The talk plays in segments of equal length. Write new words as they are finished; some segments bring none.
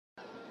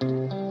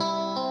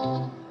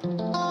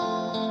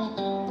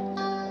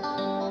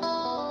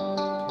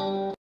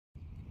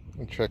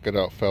Check it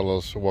out,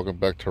 fellas. Welcome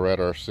back to Rad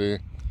RC.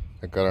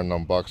 I got an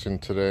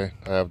unboxing today.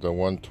 I have the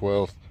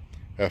 1/12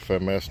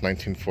 FMS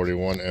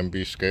 1941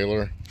 MB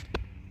scaler.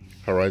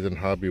 Horizon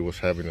Hobby was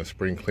having a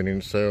spring cleaning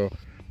sale.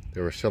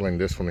 They were selling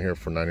this one here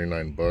for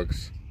 99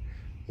 bucks,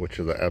 which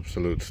is an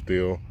absolute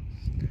steal.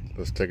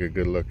 Let's take a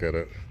good look at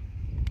it.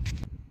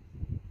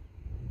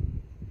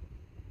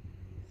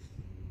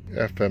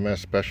 FMS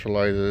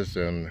specializes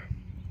in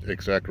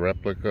exact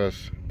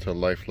replicas to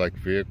lifelike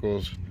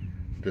vehicles.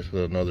 This is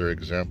another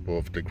example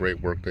of the great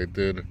work they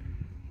did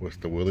with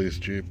the WIllie's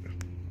Jeep.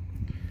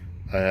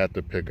 I had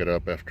to pick it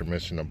up after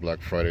missing a Black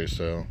Friday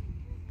sale.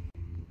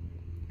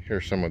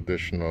 Here's some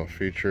additional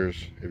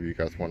features if you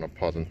guys want to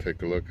pause and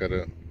take a look at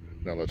it.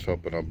 Now let's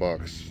open a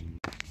box.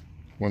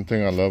 One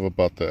thing I love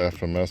about the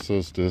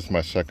FMS's, this is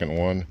my second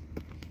one,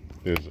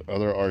 is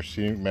other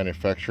RC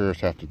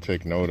manufacturers have to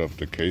take note of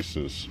the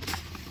cases.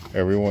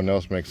 Everyone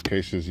else makes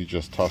cases you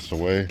just toss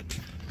away,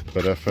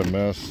 but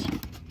FMS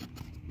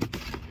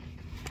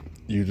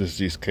uses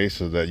these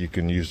cases that you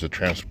can use to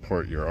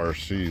transport your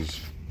RCs,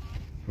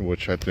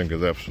 which I think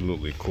is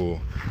absolutely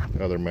cool.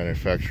 Other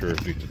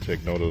manufacturers need to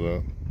take note of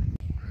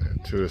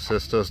that. To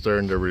assist us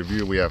during the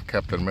review, we have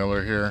Captain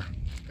Miller here,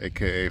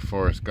 aka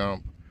Forrest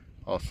Gump,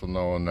 also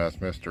known as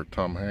Mr.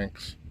 Tom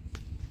Hanks.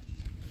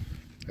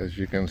 As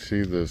you can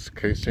see, this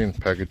casing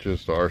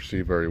packages the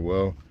RC very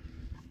well.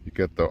 You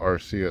get the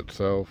RC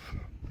itself,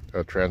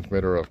 a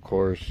transmitter of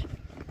course,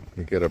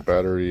 you get a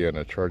battery and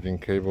a charging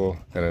cable,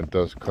 and it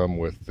does come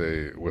with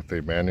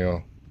a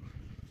manual.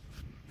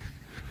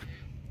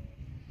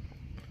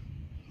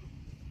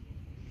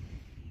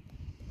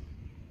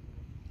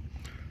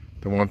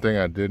 The one thing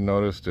I did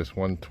notice, this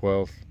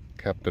 1/12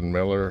 Captain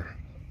Miller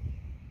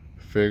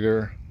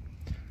figure,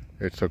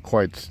 it's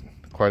quite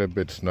a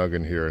bit snug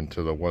in here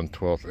into the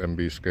 1/12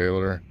 MB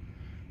scaler.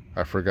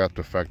 I forgot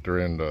to factor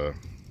in the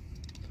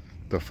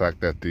fact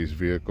that these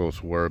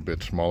vehicles were a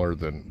bit smaller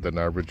than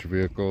average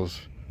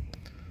vehicles.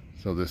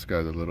 So this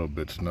guy's a little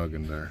bit snug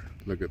in there.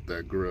 Look at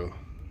that grill.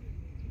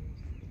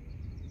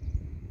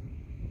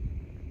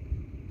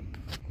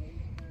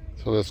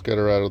 So let's get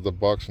her out of the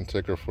box and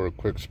take her for a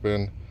quick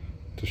spin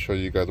to show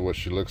you guys what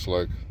she looks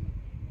like.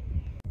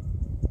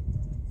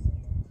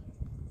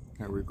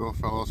 Here we go,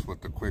 fellas,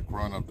 with the quick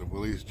run of the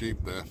WIllie's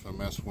Jeep, the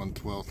FMS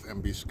 1/12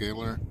 MB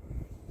scaler.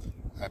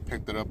 I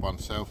picked it up on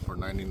sale for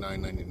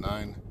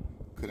 $99.99.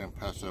 Couldn't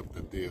pass up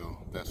the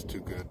deal. That's too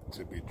good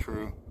to be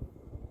true,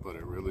 but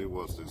it really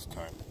was this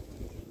time.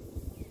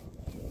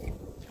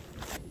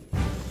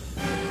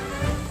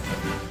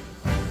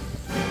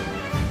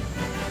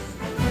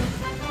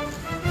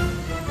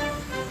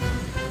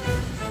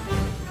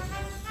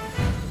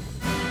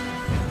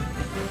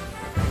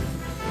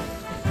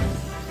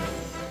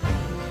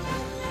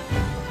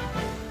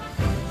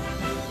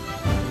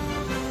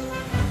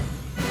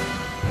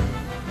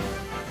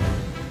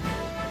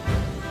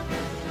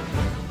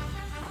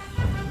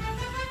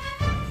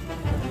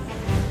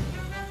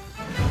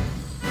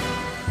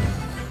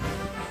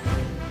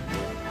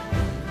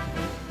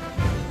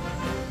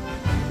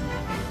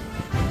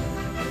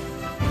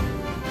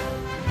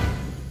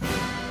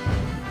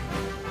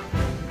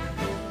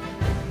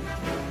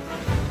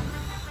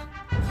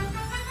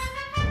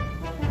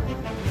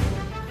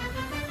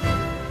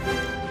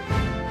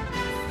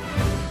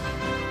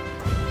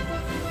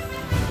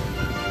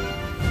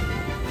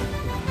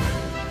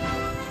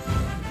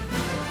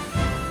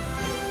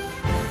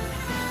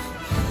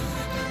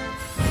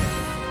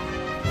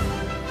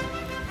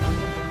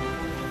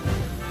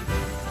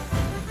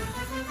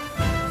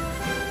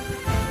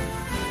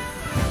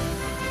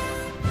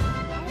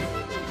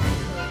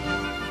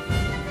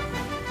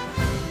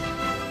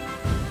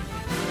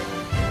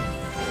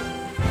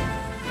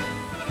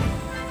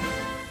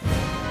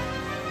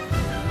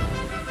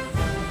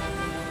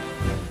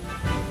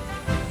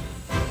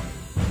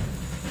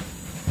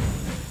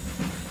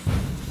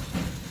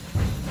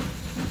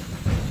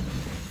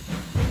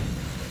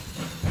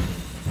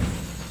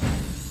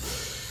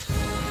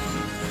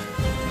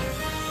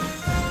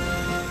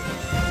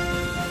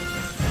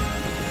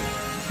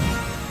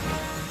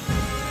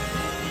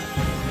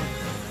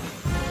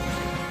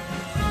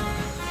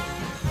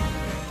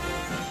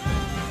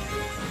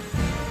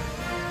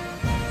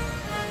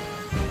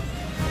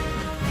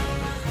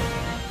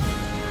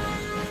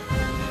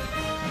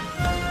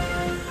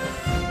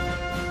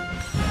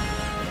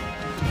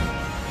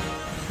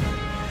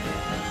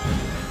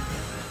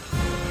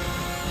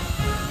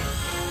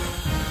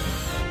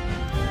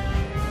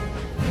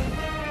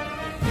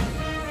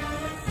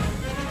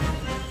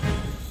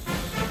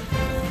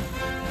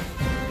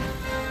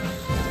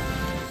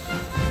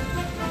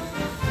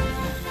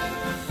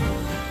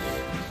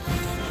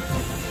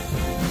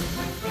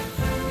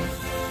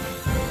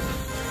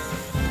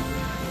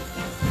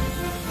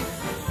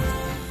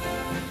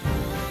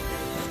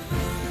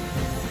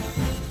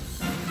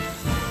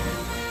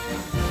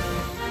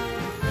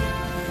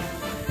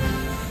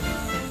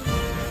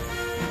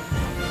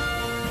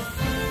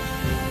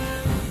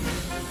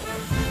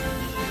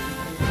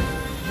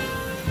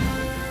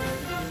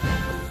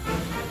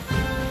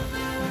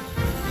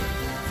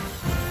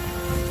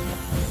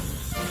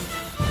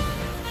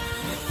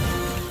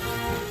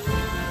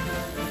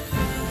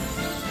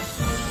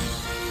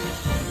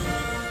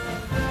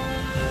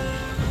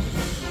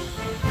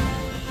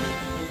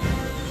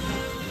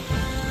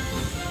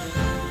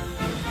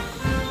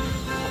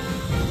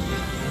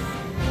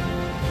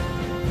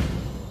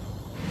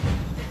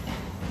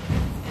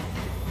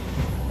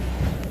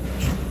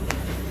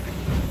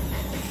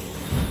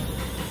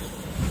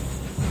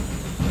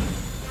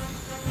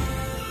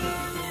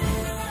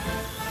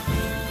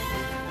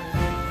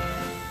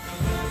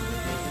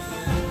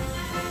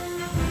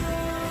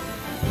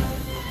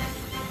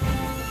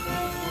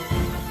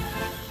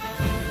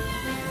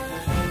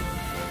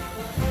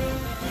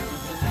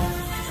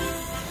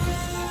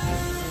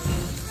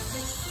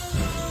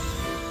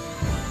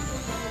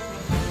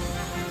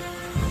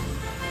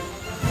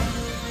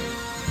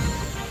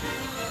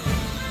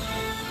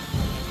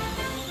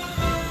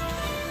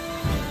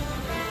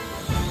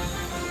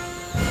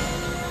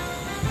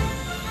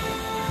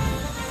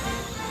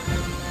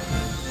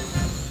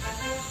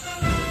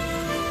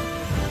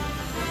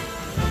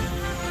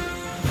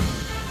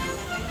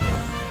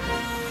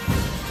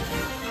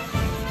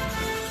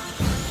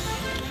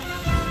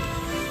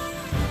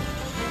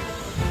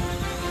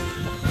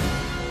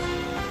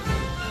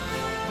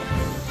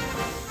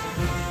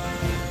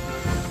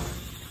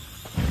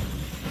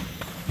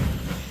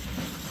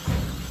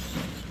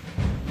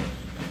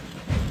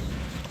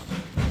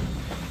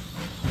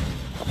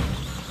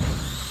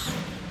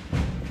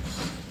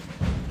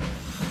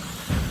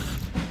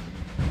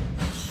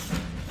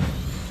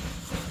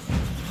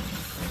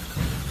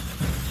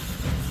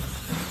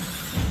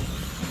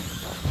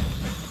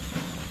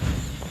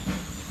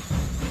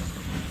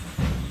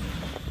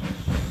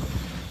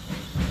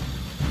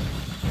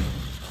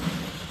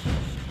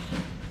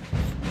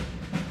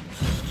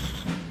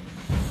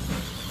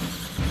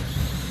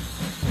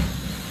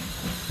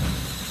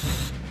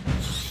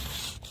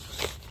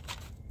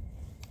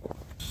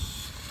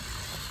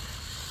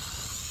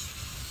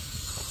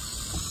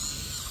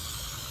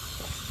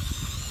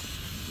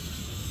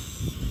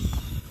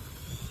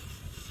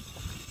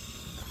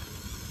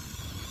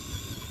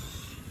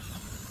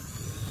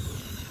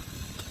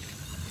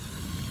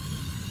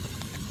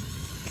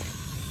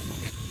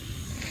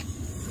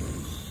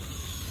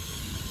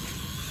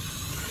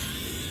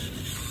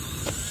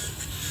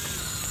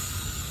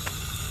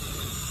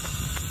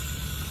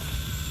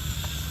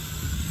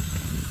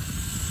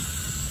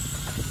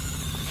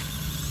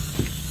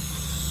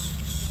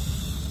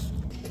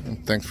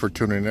 Thanks for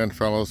tuning in,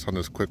 fellas, on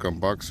this quick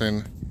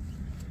unboxing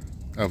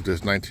of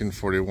this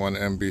 1941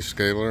 MB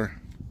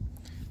Scaler.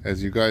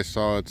 As you guys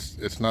saw,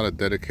 it's not a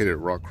dedicated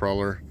rock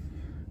crawler.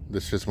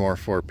 This is more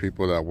for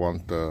people that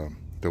want the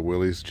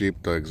WIllie's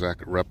Jeep, the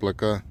exact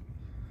replica.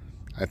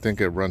 I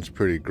think it runs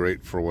pretty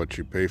great for what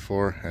you pay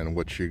for and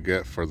what you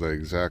get for the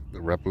exact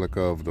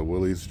replica of the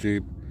WIllie's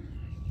Jeep.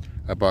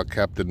 I bought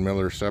Captain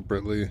Miller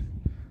separately.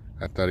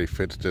 I thought he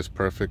fits this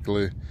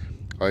perfectly.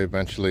 I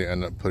eventually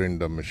end up putting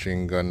the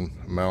machine gun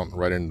mount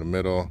right in the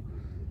middle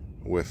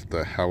with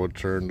the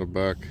howitzer in the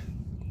back.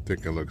 I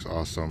think it looks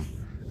awesome.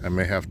 I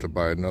may have to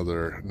buy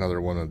another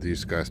one of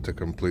these guys to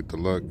complete the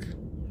look.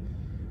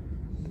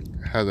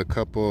 Has a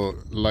couple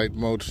light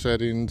mode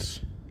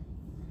settings.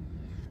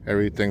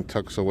 Everything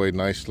tucks away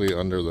nicely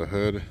under the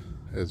hood,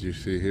 as you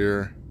see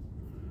here.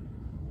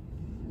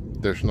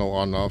 There's no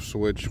on-off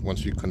switch.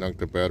 Once you connect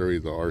the battery,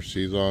 the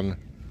RC's on.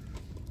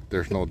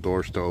 There's no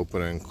doors to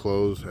open and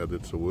close, as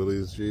it's a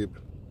WIllie's Jeep.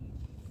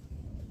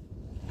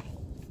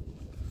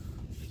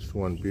 It's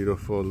one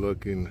beautiful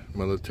looking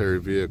military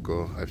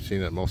vehicle. I've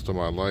seen it most of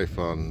my life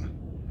on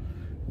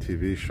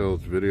TV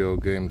shows, video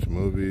games,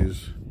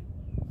 movies.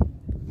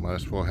 Might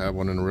as well have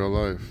one in real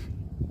life.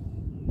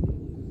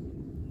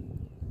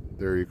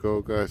 There you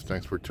go, guys.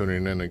 Thanks for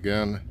tuning in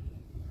again.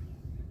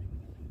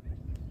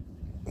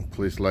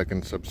 Please like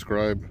and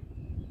subscribe.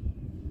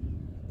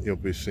 You'll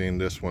be seeing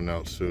this one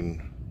out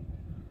soon.